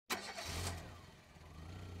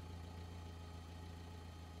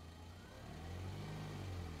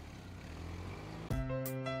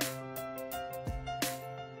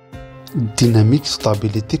Dynamic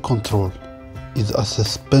stability control is a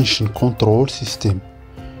suspension control system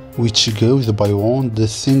which goes beyond the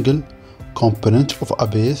single component of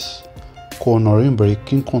ABS, cornering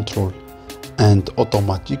braking control, and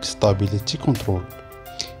automatic stability control.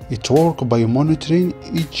 It works by monitoring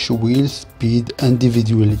each wheel's speed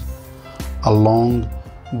individually, along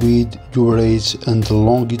with average and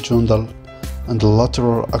longitudinal and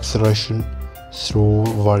lateral acceleration through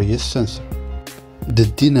various sensors. The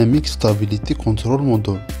dynamic stability control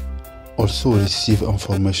module also receives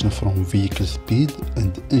information from vehicle speed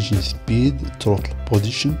and engine speed, throttle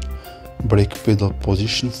position, brake pedal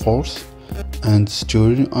position force, and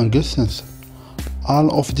steering angle sensor.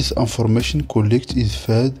 All of this information collected is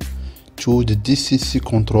fed to the DCC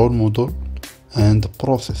control module and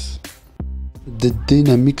process. The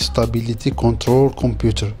dynamic stability control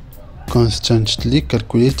computer constantly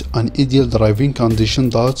calculates an ideal driving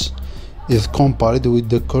condition that is compared with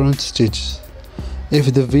the current status.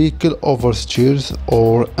 If the vehicle oversteers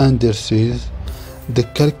or understeers, the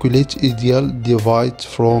calculated ideal divides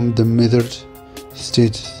from the measured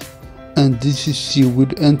status, and DCC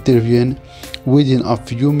will intervene within a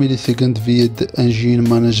few milliseconds via the engine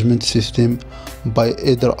management system by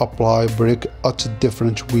either apply brake at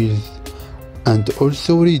different wheels and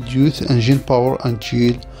also reduce engine power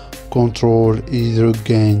until control is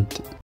regained.